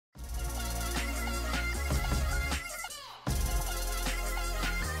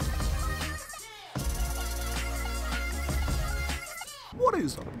What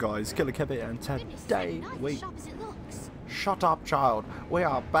is up, guys? Killer Kevin, and today we... Shut up, child. We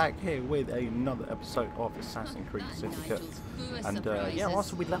are back here with another episode of Assassin's Creed Syndicate. And yeah,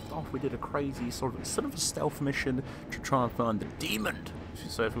 last time we left off, we did a crazy sort of a stealth mission to try and find the demon.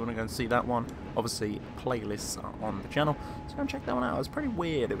 So if you want to go and see that one, obviously playlists are on the channel. So go and check that one out. It was pretty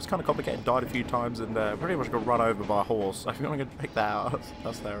weird. It was kind of complicated. Died a few times and pretty much got run over by a horse. So if you want to go check that out,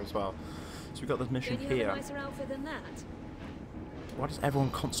 that's there as well. So we've got this mission here. Why does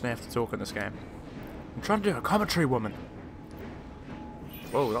everyone constantly have to talk in this game? I'm trying to do a commentary, woman.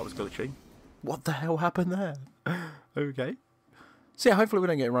 Whoa, that was glitchy. What the hell happened there? Okay. So yeah, hopefully we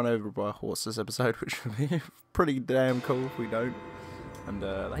don't get run over by a horse this episode, which would be pretty damn cool if we don't. And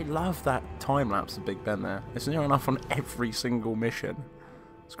they love that time-lapse of Big Ben there. It's near enough on every single mission.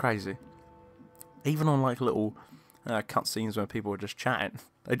 It's crazy. Even on like little cutscenes where people are just chatting,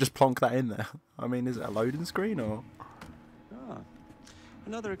 they just plonk that in there. I mean, is it a loading screen or...? Ah,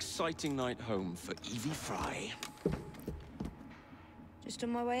 another exciting night home for Evie Fry. Just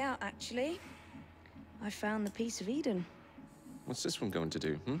on my way out, actually. I found the piece of Eden. What's this one going to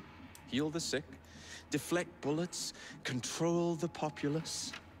do, Heal the sick, deflect bullets, control the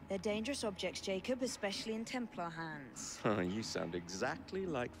populace? They're dangerous objects, Jacob, especially in Templar hands. You sound exactly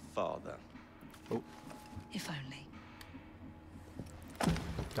like Father. Oh. If only.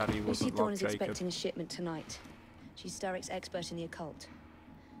 Daddy wasn't Dawn like is Jacob. expecting a shipment tonight. She's Starrick's expert in the occult.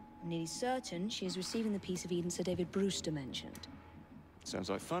 I'm nearly certain she is receiving the piece of Eden Sir David Brewster mentioned. Sounds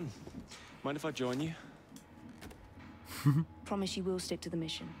like fun. Mind if I join you? Promise you will stick to the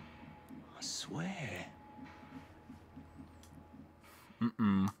mission. I swear.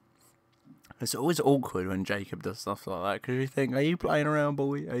 It's always awkward when Jacob does stuff like that, because you think, are you playing around,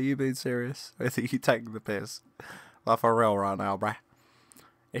 boy? Are you being serious? I think you take the piss. Like for real right now, bruh.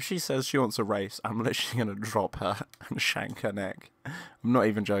 If she says she wants a race, I'm literally going to drop her and shank her neck. I'm not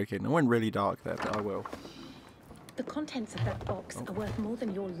even joking. I went really dark there, but I will. The contents of that box are worth more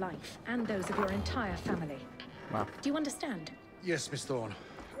than your life and those of your entire family. Wow. Do you understand? Yes, Miss Thorne.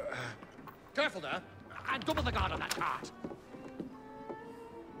 Careful there! And double the guard on that cart!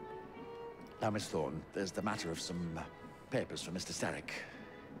 Now, Miss Thorne, there's the matter of some papers for Mr. Starrick.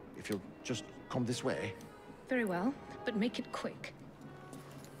 If you'll just come this way. Very well, but make it quick.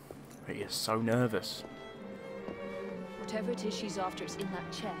 He is so nervous. Whatever it is she's after, it's in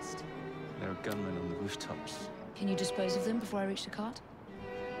that chest. There are gunmen on the rooftops. Can you dispose of them before I reach the cart?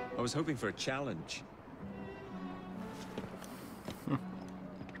 I was hoping for a challenge.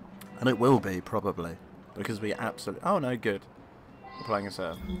 And it will be, probably. Because we absolutely... Oh, no, good. We're playing a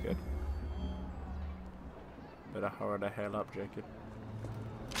serve. Good. Better hurry the hell up, Jacob.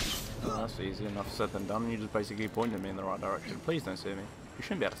 Oh, that's easy enough said than done. You just basically pointed me in the right direction. Please don't see me. You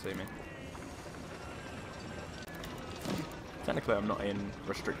shouldn't be able to see me. Technically, I'm not in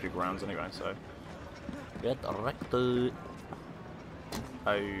restricted grounds anyway, so... Get directed.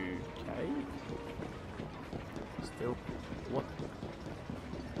 Okay. Still... What?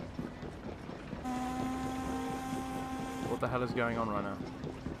 What the hell is going on right now?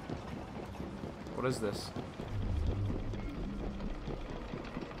 What is this?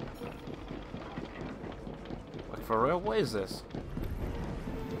 Like for real? What is this?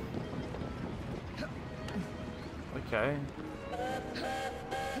 Okay.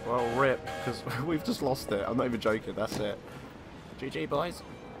 Well, rip, because we've just lost it. I'm not even joking, that's it. GG, boys.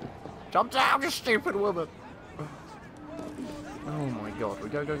 Jump down, you stupid woman! Oh my god, we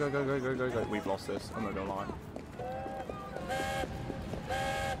go. We've lost this, I'm not gonna lie.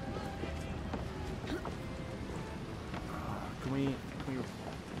 Can we...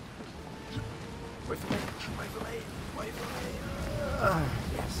 Wait for me.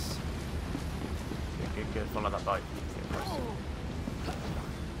 Yes. Good. Follow that boat. Get close.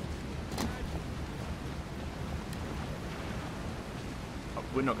 Oh,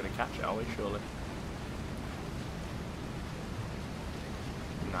 we're not going to catch it, are we? Surely.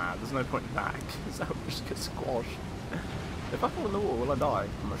 Nah, there's no point in that, because that would just get squashed. If I fall in the water, will I die?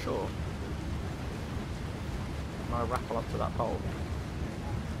 I'm not sure. Can I rappel up to that pole?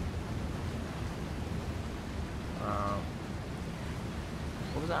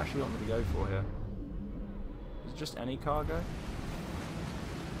 What was it actually want me to go for here? Is it just any cargo?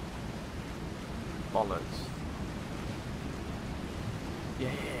 Bollocks. Yeah.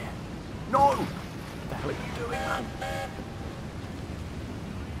 No! What the hell are you doing, man?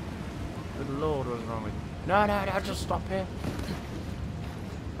 Good lord, what's wrong with you? No, just stop here.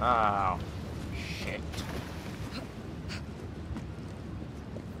 Oh, shit.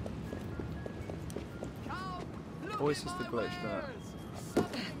 Voice is the glitch there.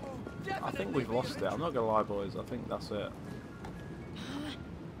 I think we've lost it. I'm not gonna lie, boys. I think that's it.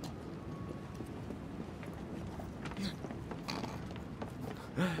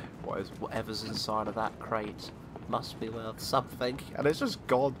 Whatever's inside of that crate must be worth something, and it's just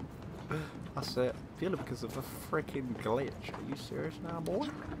gone. That's it. Purely because of a freaking glitch. Are you serious now, boy?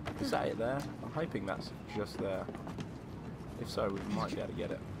 Is that it there? I'm hoping that's just there. If so, we might be able to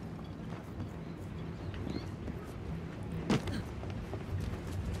get it.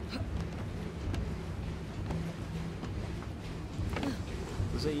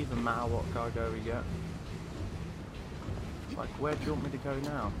 Does it even matter what cargo we get? Like, where do you want me to go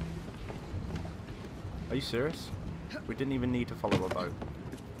now? Are you serious? We didn't even need to follow a boat.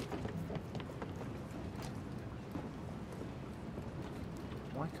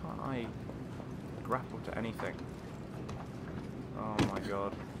 Why can't I grapple to anything? Oh my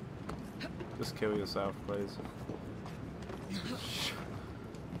god. Just kill yourself, please.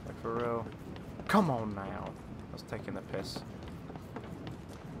 Like, for real. Come on now. That's taking the piss.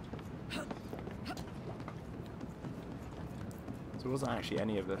 So it wasn't actually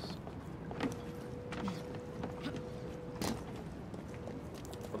any of this.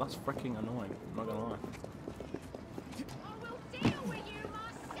 Well, that's freaking annoying. I'm not gonna lie.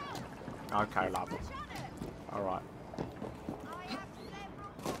 Okay, love. Alright.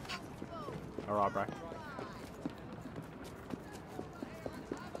 Alright, bro.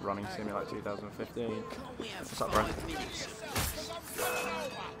 Running Simulator 2015. What's up, bro?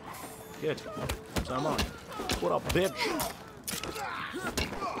 Good. So am I. What up, bitch?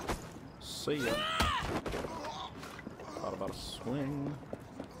 See ya. Thought about a swing.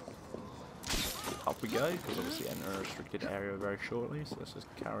 Up we go, because obviously enter a restricted area very shortly, so let's just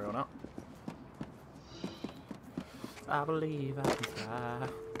carry on up. I believe I can fly.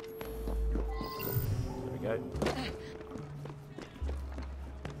 There we go.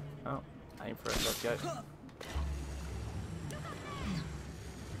 Oh, aim for it, let's go.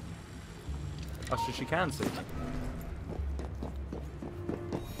 Oh, so she can see me.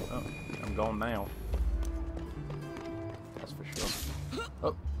 Oh, I'm gone now. That's for sure.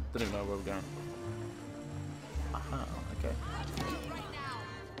 Oh, didn't even know where we're going. Aha, okay.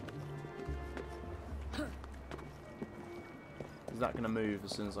 Is that going to move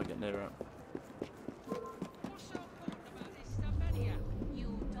as soon as I get near it?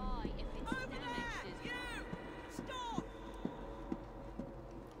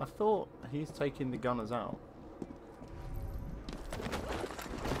 I thought he's taking the gunners out.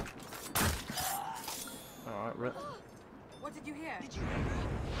 Alright, rip. What did you hear?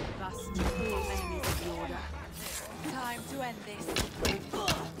 Bust all enemies of the order. Time to end this.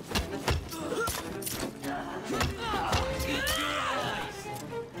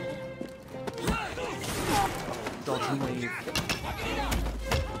 Dodge and weave.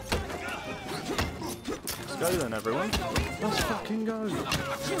 Let's go then, everyone. Let's fucking go.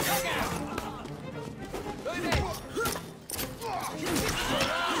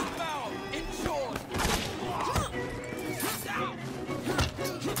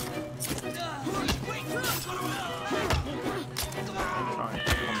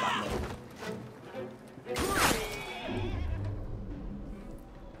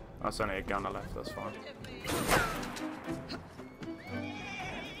 That's only a gunner left, that's fine.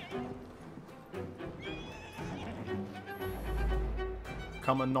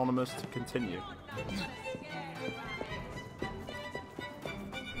 Come anonymous to continue.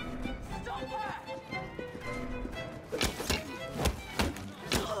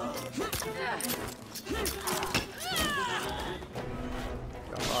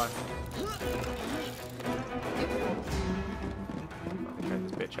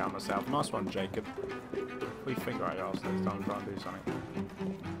 Out myself. Nice one, Jacob. We figure out ours next time and try and do something.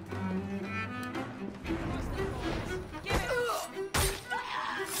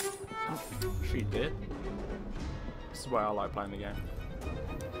 She did. This is why I like playing the game.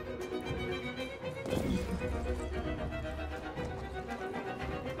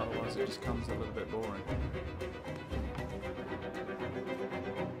 Otherwise it just comes a little bit boring.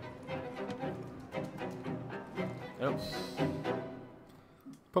 Yep.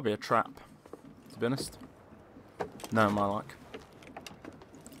 Probably a trap, to be honest. No, my like.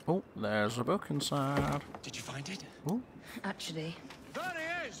 Oh, there's a book inside. Did you find it? Oh. Actually. There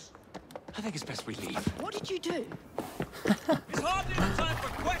he is! I think it's best we leave. What did you do? It's hardly the time for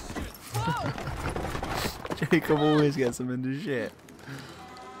questions! Whoa! Jacob always gets him into shit.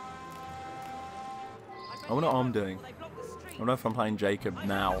 I wonder what I'm doing. I wonder if I'm playing Jacob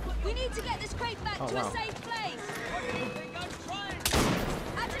now. We need to get this crate back to a safe place! What do you think I'm trying?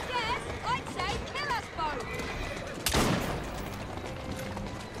 As a guess, I'd say kill us both!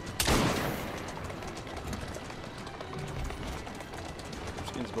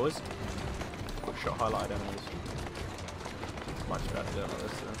 Skins, boys. Quick shot highlight enemies. Might just have to do it like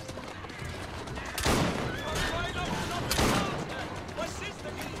this.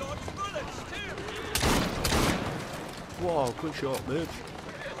 Whoa, quick shot, bitch.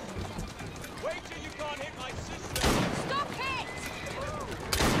 Wait till you can't hit my sister. Stop it!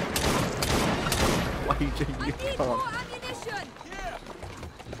 Wait till I you need more can't. ammunition!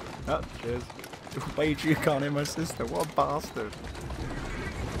 Oh, cheers. Wait till you can't hit my sister. What a bastard.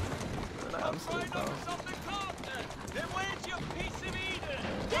 An absolute bastard. Then where's your piece of Eden?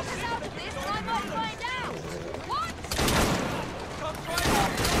 Get us out of this, I might find out! What?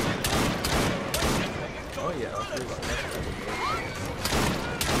 Oh yeah, I'll do that.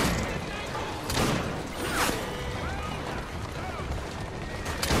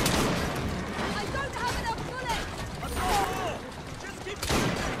 I don't have enough bullets! Just keep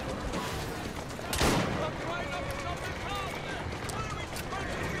shooting! I'm trying not to stop the car! What are we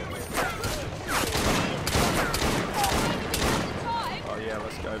supposed to do with Time? Oh yeah,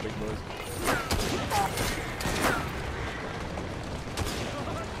 let's go, big boys.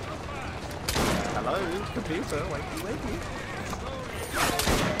 Hello, computer, wakey wakey.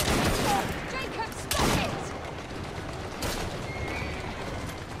 Jacob, stop it!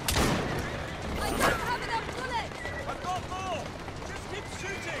 I don't have enough bullets! I've got more! Just keep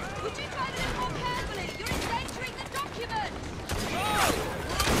shooting! Would you try a little more carefully? You're endangering the document!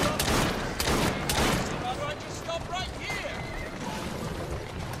 How do I just stop right here?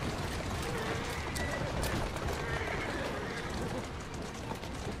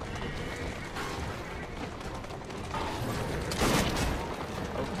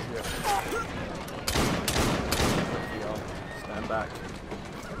 Oh shit. Stand back.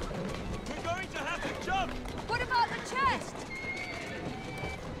 We're going to have to jump! What about the chest?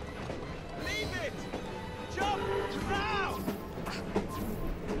 Leave it! Jump! Now!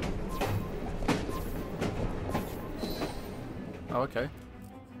 Oh, okay.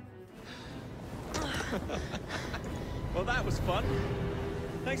 Well, that was fun.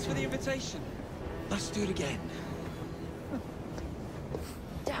 Thanks for the invitation. Let's do it again.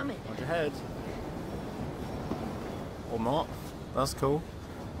 Damn it. Watch your head. Or not. That's cool.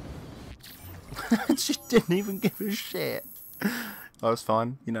 She didn't even give a shit. That was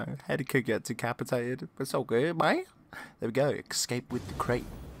fine. You know, head could get decapitated. But it's all good, mate. There we go. Escape with the crate.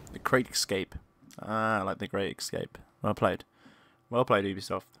 The crate escape. Ah, I like the great escape. Well played. Well played,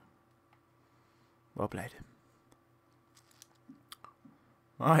 Ubisoft. Well played.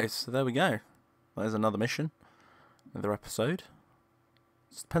 Alright, so there we go. There's another mission. Another episode.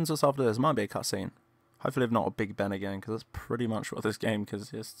 Just depends what's after this. Might be a cutscene. Hopefully if not a Big Ben again, because that's pretty much what this game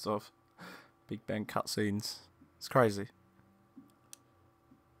consists of. Big Ben cutscenes. It's crazy.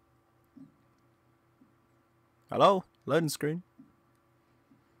 Hello? Loading screen.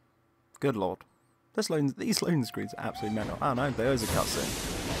 Good lord. These loading screens are absolutely mental. Oh no, there is a cutscene.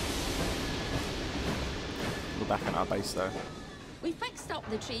 We're back at our base though. We fixed up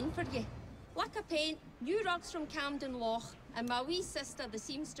the train for you. Lack of paint, new rugs from Camden Loch, and my wee sister, the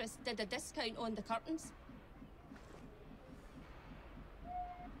seamstress, did a discount on the curtains.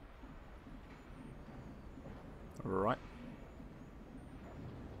 Right.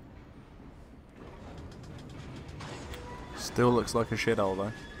 Still looks like a shithole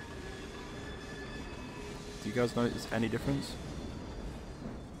though. Do you guys notice any difference?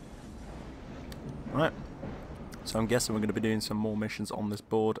 Right. So I'm guessing we're going to be doing some more missions on this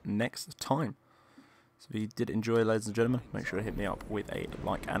board next time. So if you did enjoy, ladies and gentlemen, make sure to hit me up with a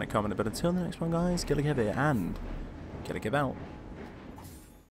like and a comment. But until the next one, guys, get a give it and get a give out.